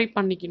நீங்கள் மெமரி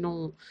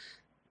பண்ணிக்கணும்.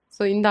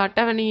 ஸோ இந்த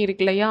அட்டவணை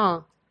இருக்கு இல்லையா,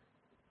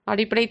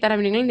 அடிப்படை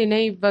தரவினங்கள்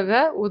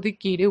நினைவக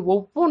ஒதுக்கீடு,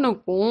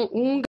 ஒவ்வொன்றுக்கும்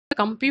உங்கள்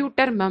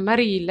கம்ப்யூட்டர்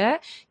மெமரியில்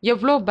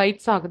எவ்வளோ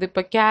பைட்ஸ் ஆகுது.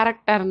 இப்போ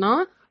கேரக்டர்னா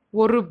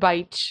 1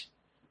 பைட்,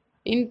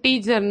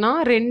 இன்டீஜர்னா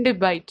 2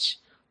 பைட்ஸ்,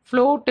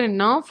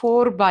 ஃப்ளோட்டுன்னா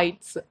 4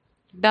 பைட்ஸ்,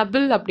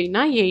 டபுள்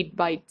அப்படின்னா 8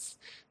 பைட்ஸ்.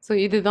 ஸோ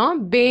இதுதான்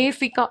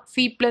பேசிக்காக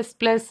C++,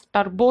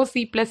 டர்போ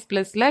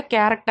C++ல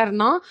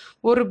கேரக்டர்னா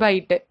 1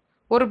 பைட்டு.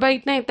 1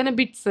 பைட்னா எத்தனை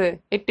பிட்ஸு?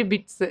 8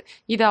 பிட்ஸு.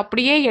 இது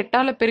அப்படியே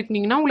 8ஆல்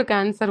பெருக்குனிங்கன்னா உங்களுக்கு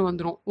ஆன்சர்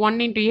வந்துடும்.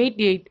 1 ×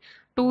 8 8,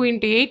 2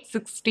 × 8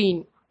 16,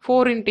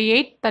 4 ×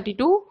 8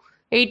 32,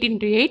 8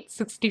 × 8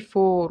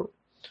 64.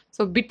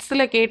 ஸோ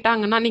பிட்ஸில்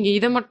கேட்டாங்கன்னா நீங்கள்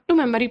இதை மட்டும்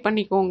மெமரி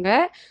பண்ணிக்கோங்க.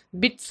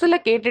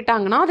 பிட்ஸில்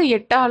கேட்டுட்டாங்கன்னா அதை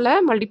 8ஆல்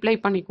மல்டிப்ளை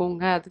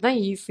பண்ணிக்கோங்க, அதுதான்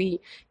easy.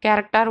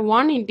 Character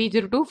 1,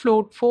 integer 2,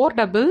 float 4,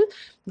 double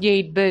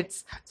 8 bits.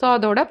 So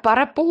அதோட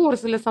பரப்பும் ஒரு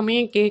சில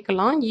சமயம்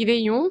கேட்கலாம்,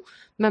 இதையும்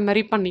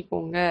மெமரி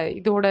பண்ணிக்கோங்க,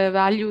 இதோட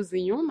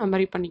வேல்யூஸையும்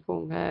மெமரி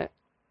பண்ணிக்கோங்க.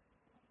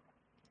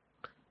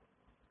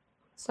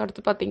 ஸோ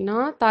அடுத்து பார்த்தீங்கன்னா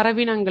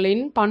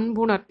தரவினங்களின்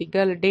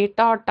பண்புணர்த்திகள்,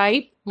 டேட்டா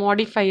டைப்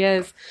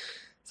மாடிஃபையர்ஸ்.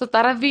 ஸோ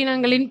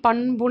தரவினங்களின்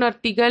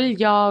பண்புணர்த்திகள்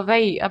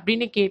யாவை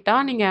அப்படின்னு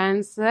கேட்டால் நீங்கள்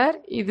ஆன்சர்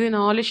இது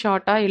 4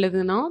 ஷார்ட்டாக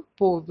எழுதுனா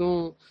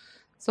போதும்.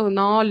 ஸோ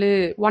 4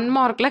 1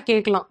 மார்க்கில்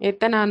கேட்கலாம்,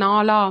 எத்தனை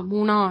 4ஆ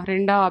 3ஆ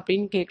 2ஆ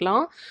அப்படின்னு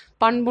கேட்கலாம்.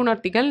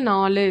 பண்புணர்த்திகள்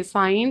 4,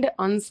 signed,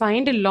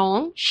 unsigned,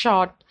 long,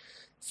 short.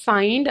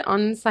 Signed,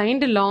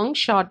 unsigned, long,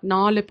 short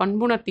 4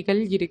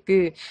 பண்புணர்த்திகள்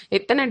இருக்குது.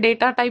 எத்தனை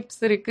டேட்டா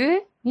டைப்ஸ்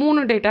இருக்குது?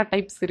 3 டேட்டா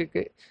டைப்ஸ்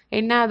இருக்குது.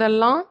 என்ன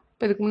அதெல்லாம்?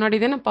 இப்போ இதுக்கு முன்னாடி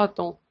தானே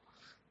பார்த்தோம்.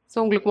 ஸோ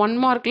உங்களுக்கு 1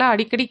 மார்க்கில்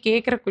அடிக்கடி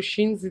கேட்குற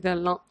கொஷின்ஸ்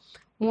இதெல்லாம்.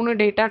 3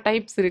 டேட்டா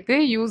டைப்ஸ்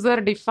இருக்குது.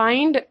 யூசர்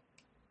டிஃபைன்டு,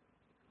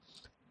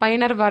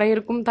 பயனர்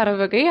வரையறுக்கும் தரவு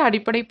வகை,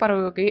 அடிப்படை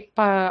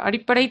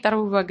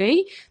தரவு வகை,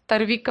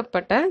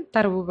 தருவிக்கப்பட்ட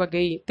தரவு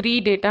வகை. 3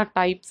 டேட்டா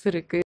டைப்ஸ்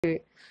இருக்கு.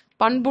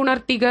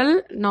 பண்புணர்த்திகள்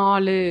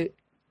 4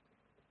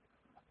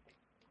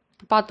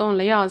 பார்த்தோம்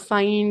இல்லையா?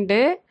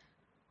 Signed,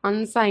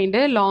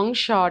 unsigned, long,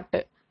 short.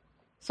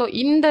 So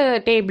இந்த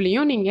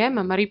டேபிளையும் நீங்கள்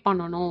மெமரி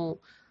பண்ணணும்.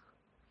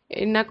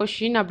 என்ன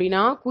கொஷின்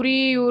அப்படின்னா,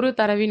 குறியுறு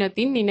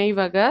தரவினத்தின்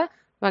நினைவக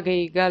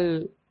வகைகள்.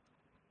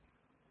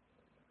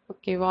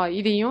 ஓகேவா?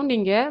 இதையும்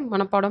நீங்கள்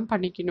மனப்பாடம்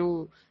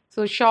பண்ணிக்கணும். So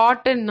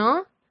ஷார்ட்டுன்னா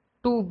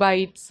 2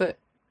 bytes.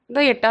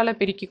 இதை 8ஆல்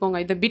பிரிக்கிக்கோங்க.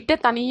 இந்த பிட்டை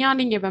தனியாக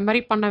நீங்கள்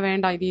மெமரி பண்ண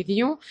வேண்டாம்.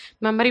 இதையும்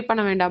மெமரி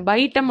பண்ண வேண்டாம்.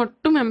 பைட்டை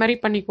மட்டும் மெமரி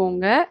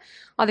பண்ணிக்கோங்க.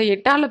 அதை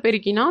 8ஆல்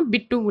பெருக்கினா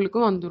பிட்டு உங்களுக்கு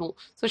வந்துடும்.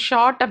 ஸோ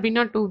ஷார்ட்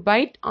அப்படின்னா 2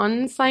 byte,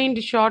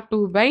 unsigned short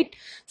 2 byte,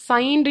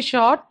 signed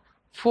short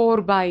 4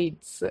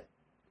 bytes.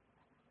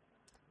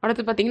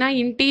 அடுத்து பார்த்தீங்கன்னா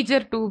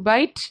integer 2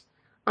 byte,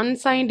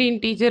 unsigned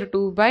integer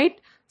 2 byte,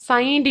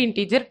 signed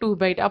integer 2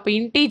 byte. அப்போ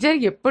இன்டீஜர்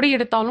எப்படி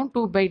எடுத்தாலும்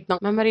 2 பைட்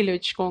தான். மெமரியில்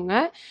வச்சுக்கோங்க.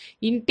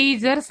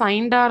 இன்டீஜர்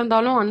சைன்டாக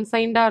இருந்தாலும்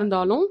அன்சைன்டாக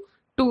இருந்தாலும்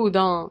 2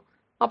 தான்.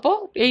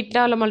 அப்போது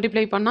 8ஆல்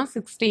மல்டிப்ளை பண்ணால்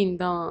 16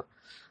 தான்.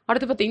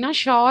 அடுத்து பார்த்தீங்கன்னா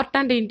ஷார்ட்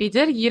அண்ட்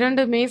இன்டீஜர்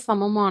இரண்டுமே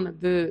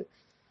சமமானது.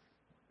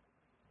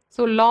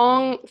 So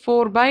long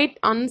 4 byte,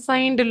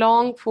 unsigned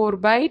long 4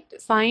 byte,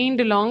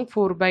 signed long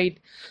 4 byte.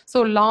 So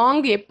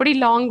long எப்படி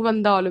லாங்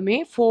வந்தாலுமே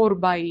 4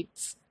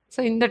 பைட்ஸ். ஸோ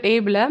இந்த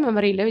டேபிளை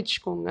மெமரியில்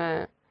வச்சுக்கோங்க.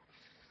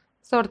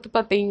 ஸோ அடுத்து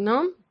பார்த்தீங்கன்னா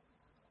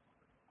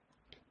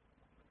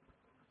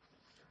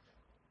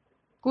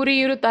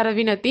குறியுறு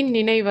தரவினத்தின்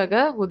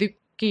நினைவக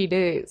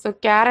ஒதுக்கீடு. So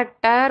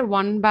character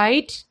 1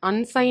 byte,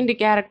 unsigned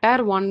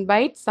character 1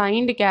 byte,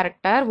 signed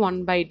character 1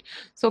 byte.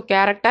 So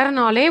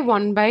கேரக்டர்னாலே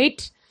 1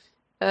 byte,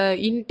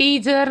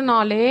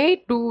 இன்டீஜர்னாலே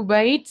 2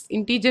 bytes,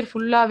 integer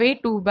ஃபுல்லாகவே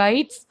 2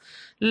 பைட்ஸ்,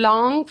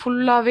 லாங்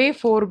ஃபுல்லாகவே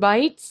 4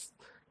 பைட்ஸ்,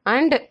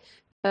 அண்ட்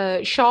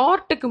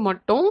ஷார்ட்டுக்கு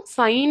மட்டும்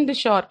சைன்டு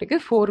ஷார்ட்டுக்கு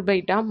 4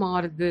 பைட்டாக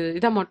மாறுது.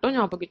 இதை மட்டும்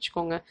ஞாபகம்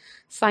வச்சுக்கோங்க.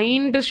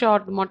 சைன்டு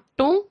ஷார்ட்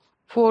மட்டும்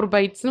 4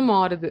 பைட்ஸ்னு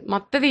மாறுது.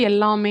 மற்றது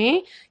எல்லாமே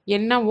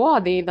என்னவோ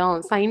அதே தான்.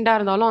 சைன்டாக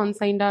இருந்தாலும்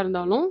அன்சைன்டாக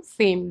இருந்தாலும்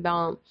சேம்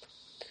தான்.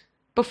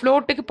 இப்போ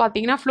ஃப்ளோட்டுக்கு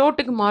பார்த்தீங்கன்னா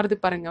ஃப்ளோட்டுக்கு மாறுது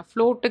பாருங்கள்.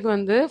 ஃப்ளோட்டுக்கு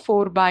வந்து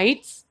 4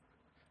 bytes,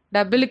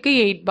 டபுளுக்கு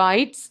 8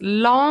 bytes,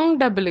 long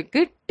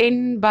டபுளுக்கு 10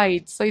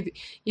 bytes. So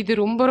இது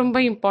ரொம்ப ரொம்ப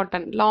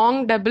இம்பார்ட்டன்ட்.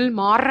 லாங் டபுள்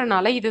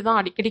மாறுறனால இதுதான்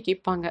அடிக்கடி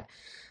கேட்பாங்க.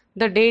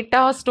 த டேட்டா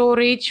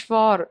ஸ்டோரேஜ்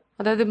ஃபார்,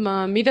 அதாவது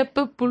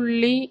மிதப்பு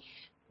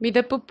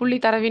புள்ளி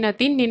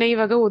தரவினத்தின்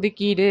நினைவக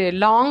ஒதுக்கீடு.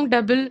 லாங்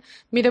டபுள்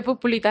மிதப்பு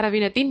புள்ளி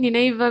தரவினத்தின்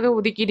நினைவக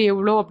ஒதுக்கீடு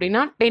எவ்வளோ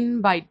அப்படின்னா 10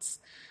 பைட்ஸ்.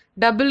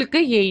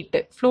 டபுளுக்கு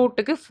 8,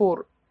 ஃப்ளோட்டுக்கு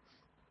 4.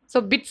 ஸோ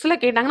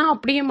பிட்ஸில் கேட்டாங்கன்னா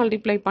அப்படியே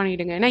மல்டிப்ளை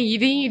பண்ணிவிடுங்க. ஏன்னா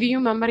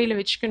இதையும் மெமரியில்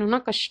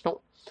வச்சுக்கணுன்னா கஷ்டம்.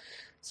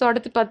 ஸோ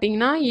அடுத்து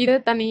பார்த்தீங்கன்னா இதை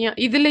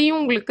தனியாக இதுலேயும்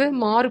உங்களுக்கு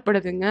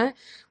மாறுபடுதுங்க.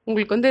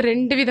 உங்களுக்கு வந்து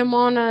 2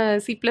 விதமான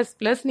C++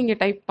 நீங்கள்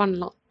டைப்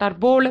பண்ணலாம்.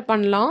 டர்போவில்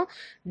பண்ணலாம்,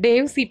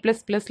 டேவ்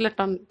C++ல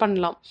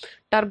பண்ணலாம்.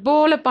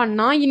 டர்போவில்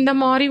பண்ணால் இந்த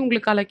மாதிரி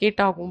உங்களுக்கு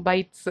அலோகேட் ஆகும்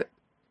பைட்ஸு.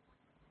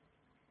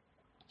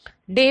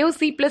 டேவ்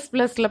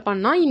C++ல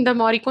பண்ணால் இந்த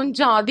மாதிரி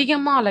கொஞ்சம்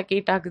அதிகமாக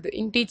அலோகேட் ஆகுது.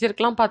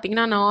 இன்டீஜருக்குலாம்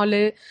பார்த்தீங்கன்னா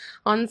 4,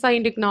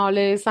 அன்சைன்டுக்கு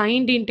 4,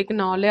 சைன்டு இன்ட்டுக்கு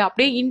 4,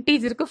 அப்படியே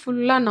இன்டீஜருக்கு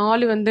ஃபுல்லாக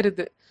 4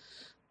 வந்துடுது.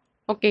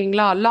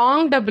 ஓகேங்களா?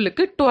 லாங்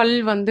டபுளுக்கு 12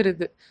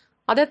 வந்துடுது.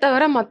 அதை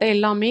தவிர மற்ற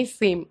எல்லாமே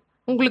சேம்.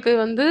 உங்களுக்கு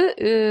வந்து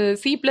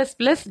C++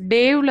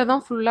 டேவில்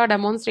தான் ஃபுல்லாக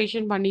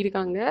டெமான்ஸ்ட்ரேஷன்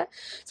பண்ணியிருக்காங்க.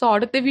 ஸோ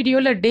அடுத்த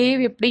வீடியோவில் டேவ்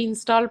எப்படி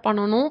இன்ஸ்டால்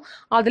பண்ணணும்,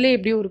 அதில்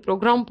எப்படி ஒரு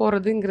ப்ரோக்ராம்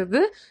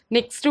போகிறதுங்கிறது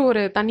நெக்ஸ்ட்டு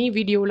ஒரு தனி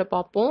வீடியோவில்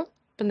பார்ப்போம்.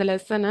 இப்போ இந்த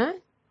லெசனை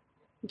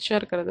மிச்சம்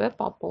இருக்கிறத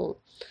பார்ப்போம்.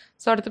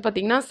 ஸோ அடுத்து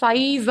பார்த்தீங்கன்னா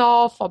சைஸ்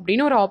ஆஃப்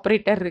அப்படின்னு ஒரு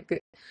ஆப்ரேட்டர்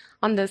இருக்குது.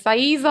 அந்த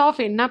சைஸ் ஆஃப்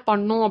என்ன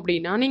பண்ணும்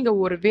அப்படின்னா, நீங்கள்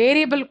ஒரு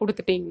வேரியபிள்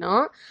கொடுத்துட்டிங்கன்னா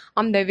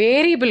அந்த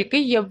வேரியபிளுக்கு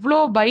எவ்வளோ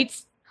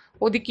பைட்ஸ்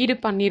ஒதுக்கீடு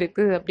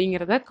பண்ணியிருக்கு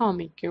அப்படிங்கிறத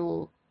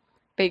காமிக்கும்.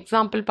 இப்போ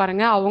எக்ஸாம்பிள்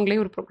பாருங்கள். அவங்களே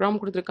ஒரு ப்ரோக்ராம்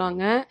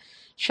கொடுத்துருக்காங்க.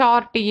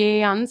 ஷார்ட் ஏ,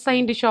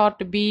 unsigned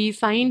short B,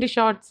 signed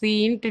short C,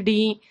 int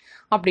D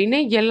அப்படின்னு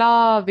எல்லா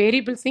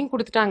வேரியபிள்ஸையும்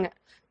கொடுத்துட்டாங்க.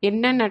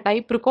 என்னென்ன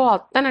டைப் இருக்கோ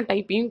அத்தனை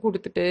டைப்பையும்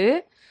கொடுத்துட்டு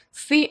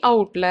சி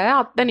அவுட்டில்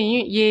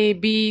அத்தனையும்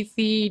ABCDEFGH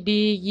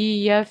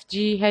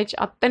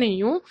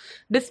அத்தனையும்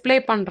டிஸ்பிளே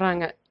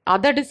பண்ணுறாங்க.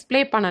 அதை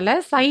டிஸ்பிளே பண்ணலை,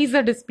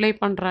 சைஸை டிஸ்பிளே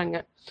பண்ணுறாங்க.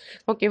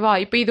 ஓகேவா?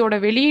 இப்போ இதோட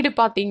வெளியீடு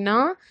பார்த்தீங்கன்னா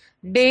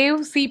டேவ்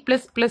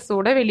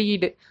C++ஓட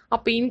வெளியீடு.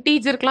 அப்போ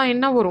இன்டீஜருக்கெலாம்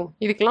என்ன வரும்?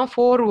 இதுக்கெலாம்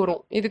 4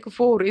 வரும், இதுக்கு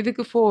 4,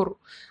 இதுக்கு 4,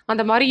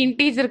 அந்த மாதிரி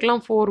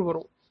இன்டீஜருக்கெலாம் 4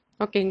 வரும்.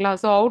 ஓகேங்களா?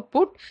 ஸோ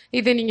அவுட்புட்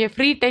இதை நீங்கள்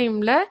ஃப்ரீ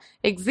டைமில்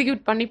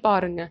எக்ஸிக்யூட் பண்ணி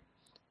பாருங்கள்.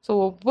 ஸோ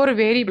ஒவ்வொரு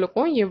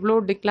வேரியபிளுக்கும் எவ்வளோ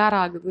டிக்ளேர்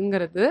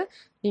ஆகுதுங்கிறது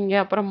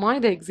நீங்கள் அப்புறமா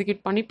இதை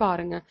எக்ஸிக்யூட் பண்ணி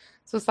பாருங்கள்.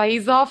 ஸோ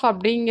சைஸ் ஆஃப்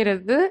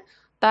அப்படிங்கிறது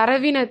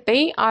தரவினத்தை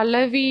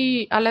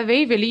அளவை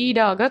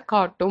வெளியீடாக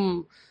காட்டும்.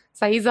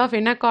 சைஸ் ஆஃப்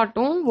என்ன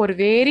காட்டும்? ஒரு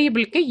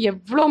வேரியபிளுக்கு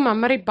எவ்வளோ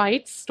மெமரி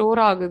பைட்ஸ்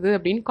ஸ்டோர் ஆகுது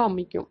அப்படின்னு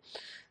காமிக்கும்.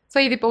 ஸோ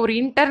இது இப்போ ஒரு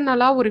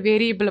இன்டர்னலாக ஒரு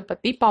வேரியபிளை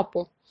பற்றி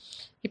பார்ப்போம்.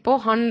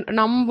 இப்போது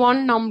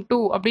num1 num2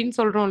 அப்படின்னு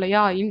சொல்கிறோம்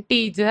இல்லையா?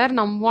 இன்டீஜர்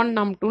num1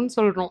 num2ன்னு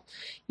சொல்கிறோம்.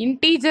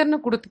 இன்டீஜர்னு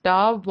கொடுத்துட்டா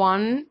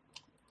 1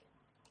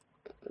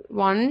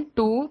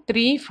 2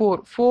 3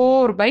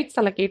 4 பைட்ஸ்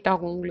அலோகேட்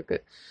ஆகும் உங்களுக்கு.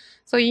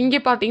 ஸோ இங்கே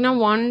பார்த்தீங்கன்னா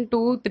 1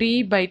 2 3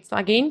 பைட்ஸ்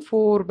அகெயின்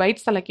 4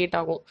 பைட்ஸ் அலோகேட்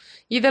ஆகும்.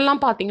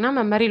 இதெல்லாம் பார்த்தீங்கன்னா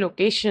மெமரி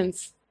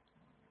லொக்கேஷன்ஸ்.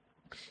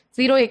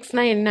 0x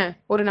என்ன?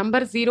 ஒரு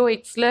நம்பர்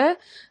 0xல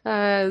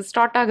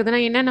ஸ்டார்ட் ஆகுதுன்னா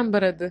என்ன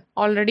நம்பர் அது?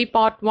 ஆல்ரெடி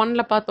பார்ட்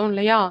 1ல பார்த்தோம்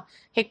இல்லையா?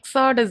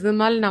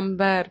 Hexadecimal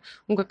number.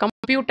 உங்கள்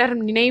கம்ப்யூட்டர்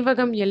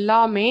நினைவகம்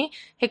எல்லாமே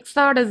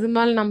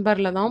ஹெக்ஸாடெசிமல்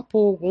நம்பரில் தான்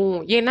போகும்.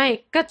 ஏன்னா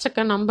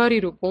எக்கச்சக்க நம்பர்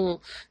இருக்கும்.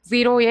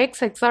 0x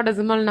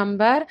ஹெக்ஸாடெசிமல்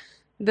நம்பர்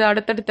இது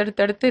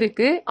அடுத்தடுத்து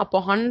இருக்கு. அப்போ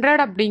 100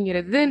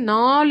 அப்படிங்கிறது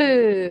 4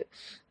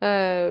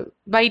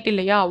 பைட்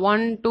இல்லையா?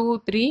 1 2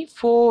 3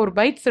 4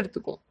 பைட்ஸ்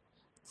எடுத்துக்கும்.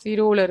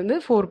 0லேருந்து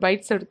 4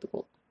 பைட்ஸ்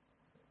எடுத்துக்கும்.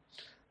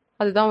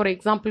 அதுதான் ஒரு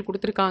எக்ஸாம்பிள்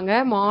கொடுத்துருக்காங்க.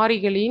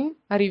 மாறிகளின்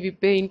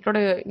அறிவிப்பு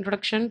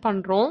இன்ட்ரொடக்ஷன்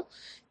பண்ணுறோம்.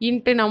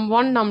 Into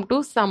num1 num2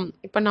 some.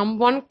 இப்போ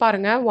num1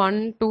 பாருங்க 1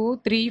 2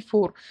 3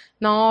 4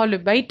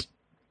 4 பைட்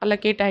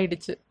அலோகேட்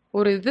ஆயிடுச்சு.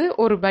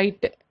 ஒரு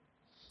பைட்டு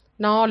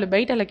 4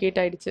 பைட் அலோகேட்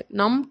ஆயிடுச்சு.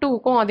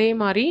 num2க்கும் அதே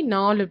மாதிரி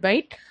 4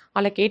 பைட்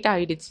அலோகேட்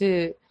ஆயிடுச்சு.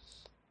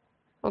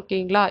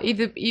 ஓகேங்களா?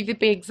 இது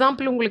இப்போ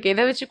எக்ஸாம்பிள் உங்களுக்கு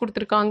எதை வச்சு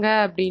கொடுத்துருக்காங்க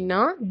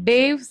அப்படின்னா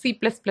டேவ் C++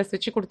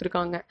 வச்சு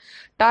கொடுத்துருக்காங்க.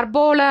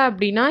 டர்போல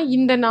அப்படின்னா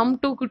இந்த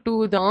num2க்கு 2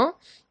 தான்,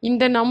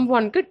 இந்த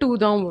num1க்கு 2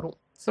 தான் வரும்.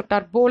 ஸோ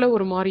டர்போல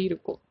ஒரு மாதிரி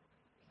இருக்கும்.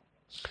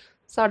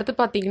 ஸோ அடுத்து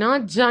பார்த்தீங்கன்னா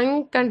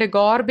ஜங்க் அண்ட்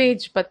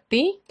கார்பேஜ்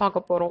பற்றி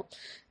பார்க்க போகிறோம்.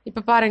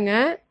 இப்போ பாருங்க,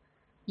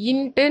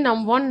 into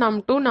num1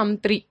 num2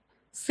 num3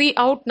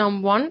 cout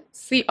num1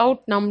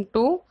 cout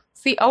num2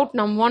 cout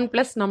num1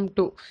 +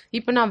 num2.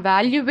 இப்போ நான்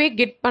வேல்யூவே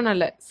கெட்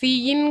பண்ணலை,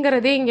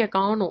 சிஇன்ங்கிறதே இங்கே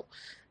காணும்.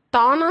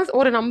 தானா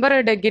ஒரு நம்பரை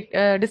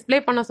டிஸ்பிளே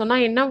பண்ண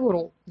சொன்னால் என்ன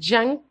வரும்?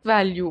 Junk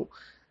value,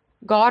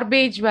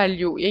 garbage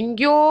value.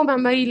 எங்கேயோ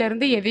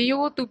மெமரியிலேருந்து எதையோ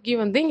தூக்கி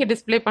வந்து இங்கே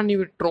டிஸ்பிளே பண்ணி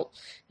விட்டுரும்,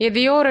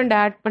 எதையோ 2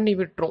 ஆட் பண்ணி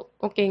விட்டுரும்.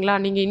 ஓகேங்களா?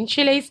 நீங்கள்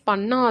இனிஷியலைஸ்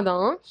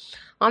பண்ணாதான்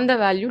அந்த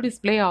வேல்யூ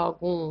டிஸ்பிளே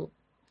ஆகும்.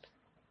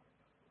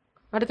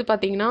 அடுத்து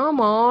பார்த்தீங்கன்னா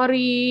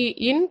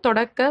மாறியின்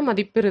தொடக்க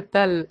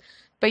மதிப்பிருத்தல்.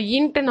 இப்போ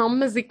இன்ட் num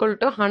 =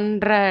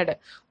 100.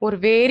 ஒரு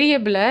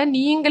வேரியபிளை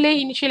நீங்களே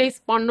இனிஷியலைஸ்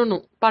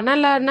பண்ணணும்.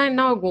 பண்ணலைன்னா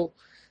என்ன ஆகும்?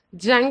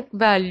 ஜங்க்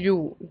வேல்யூ,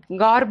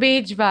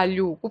 கார்பேஜ்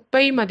வேல்யூ,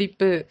 குப்பை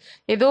மதிப்பு,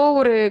 ஏதோ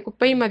ஒரு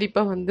குப்பை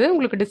மதிப்பை வந்து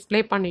உங்களுக்கு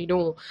டிஸ்பிளே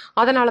பண்ணிடும்.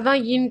 அதனால தான்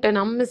இன்ட்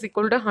num =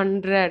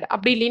 100.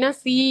 அப்படி இல்லைன்னா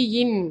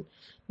cin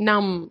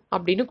num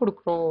அப்படின்னு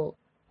கொடுக்குறோம்.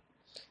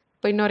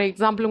 இப்போ இன்னொரு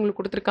எக்ஸாம்பிள் உங்களுக்கு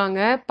கொடுத்துருக்காங்க.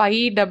 By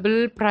double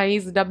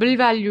price double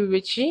value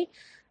வச்சு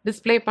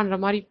டிஸ்பிளே பண்ணுற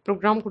மாதிரி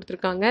ப்ரோக்ராம்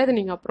கொடுத்துருக்காங்க. இது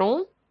நீங்கள் அப்புறம்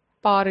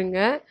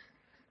பாருங்கள்.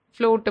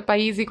 Float by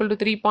 =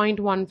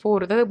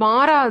 3.14. அதாவது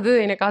மாறாது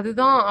எனக்கு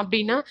அதுதான்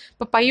அப்படின்னா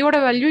இப்போ பையோட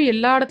வேல்யூ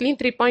எல்லா இடத்துலையும்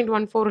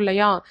 3.14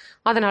 இல்லையா?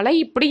 அதனால்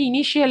இப்படி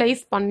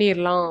இனிஷியலைஸ்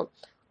பண்ணிடலாம்.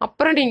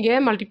 அப்புறம்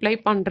நீங்கள் மல்டிப்ளை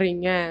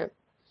பண்ணுறீங்க.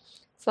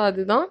 ஸோ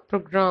அதுதான்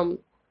program.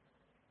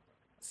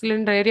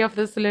 Cylinder area of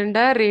the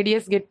cylinder,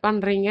 radius get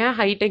பண்ணுறீங்க,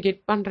 ஹைட்டை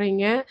கெட்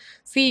பண்ணுறீங்க.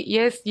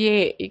 CSA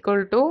 =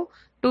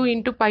 2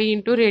 × π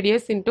 ×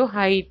 radius ×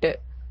 height.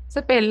 ஸோ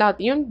இப்போ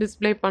எல்லாத்தையும்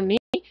டிஸ்பிளே பண்ணி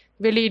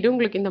வெளியீடு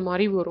உங்களுக்கு இந்த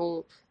மாதிரி வரும்.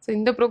 ஸோ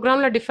இந்த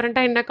ப்ரோக்ராமில்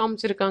டிஃப்ரெண்ட்டாக என்ன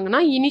காமிச்சிருக்காங்கன்னா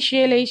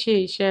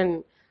இனிஷியலைசேஷன்,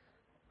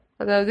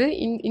 அதாவது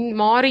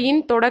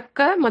மாறியின்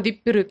தொடக்க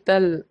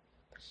மதிப்பிருத்தல்.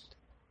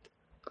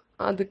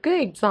 அதுக்கு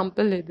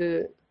எக்ஸாம்பிள் இது.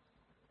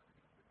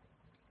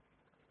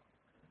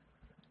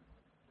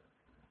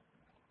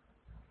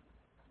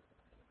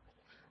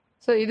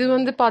 ஸோ இது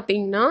வந்து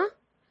பார்த்தீங்கன்னா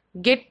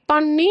கெட்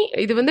பண்ணி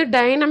இது வந்து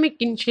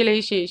டைனமிக்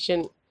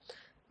இனிஷியலைசேஷன்.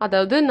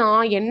 அதாவது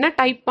நான் என்ன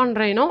டைப்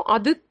பண்ணுறேனோ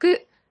அதுக்கு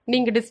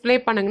நீங்கள் டிஸ்பிளே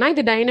பண்ணுங்கன்னா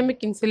இது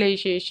டைனமிக்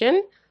இனிஷியலைசேஷன்.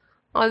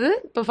 அது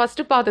இப்போ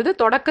ஃபஸ்ட்டு பார்த்தது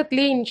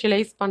தொடக்கத்திலே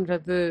இனிஷியலைஸ்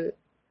பண்ணுறது.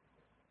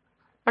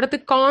 அடுத்து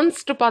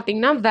கான்ஸ்ட்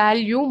பார்த்தீங்கன்னா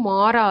வேல்யூ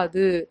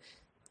மாறாது.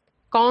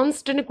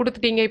 கான்ஸ்ட்னு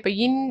கொடுத்துட்டீங்க. இப்போ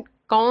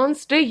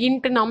கான்ஸ்ட்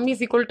இன்ட் num =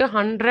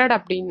 100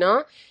 அப்படின்னா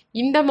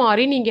இந்த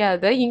மாதிரி நீங்கள்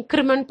அதை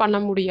இன்க்ரிமெண்ட் பண்ண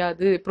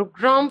முடியாது.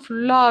 ப்ரோக்ராம்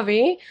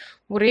ஃபுல்லாகவே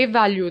ஒரே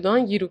வேல்யூ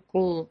தான்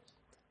இருக்கும்.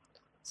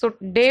 ஸோ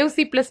டேவ்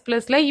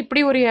C++ல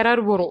இப்படி ஒரு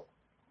எரர் வரும்.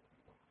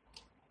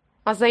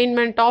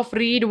 Assignment of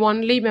read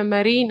only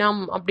memory num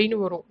அப்படின்னு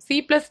வரும்.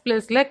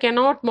 C++ல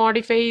cannot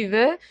modify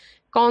the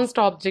const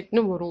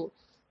objectனு வரும்.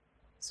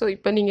 ஸோ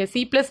இப்போ நீங்கள்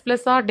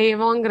C++ஆ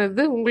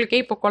டேவாங்கிறது உங்களுக்கே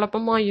இப்போ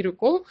குழப்பமாக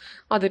இருக்கும்.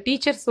 அது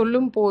டீச்சர்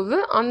சொல்லும் போது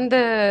அந்த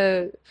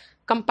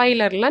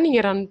கம்பைலரில்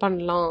நீங்கள் ரன்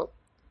பண்ணலாம்.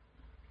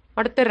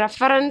 அடுத்து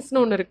ரெஃபரன்ஸ்னு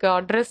ஒன்று இருக்குது,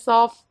 அட்ரஸ்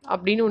ஆஃப்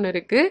அப்படின்னு ஒன்று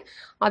இருக்குது.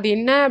 அது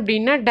என்ன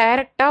அப்படின்னா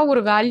டைரெக்டாக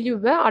ஒரு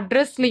வேல்யூவை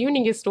அட்ரஸ்லையும்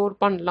நீங்கள் ஸ்டோர்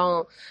பண்ணலாம்,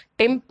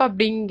 டெம்ப்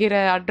அப்படிங்கிற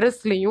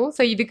அட்ரஸ்லையும்.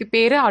 ஸோ இதுக்கு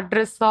பேர்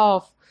address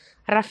of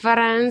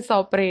reference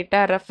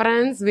operator,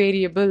 reference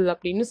variable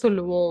அப்படின்னு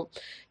சொல்லுவோம்.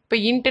 இப்போ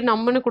into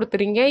நம்மன்னு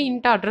கொடுத்துறீங்க,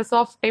 into address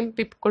of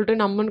temp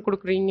 = நம்மன்னு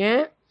கொடுக்குறீங்க.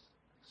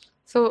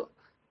 ஸோ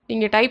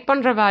நீங்கள் டைப்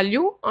பண்ணுற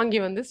வேல்யூ அங்கே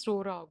வந்து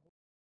ஸ்டோர் ஆகும்.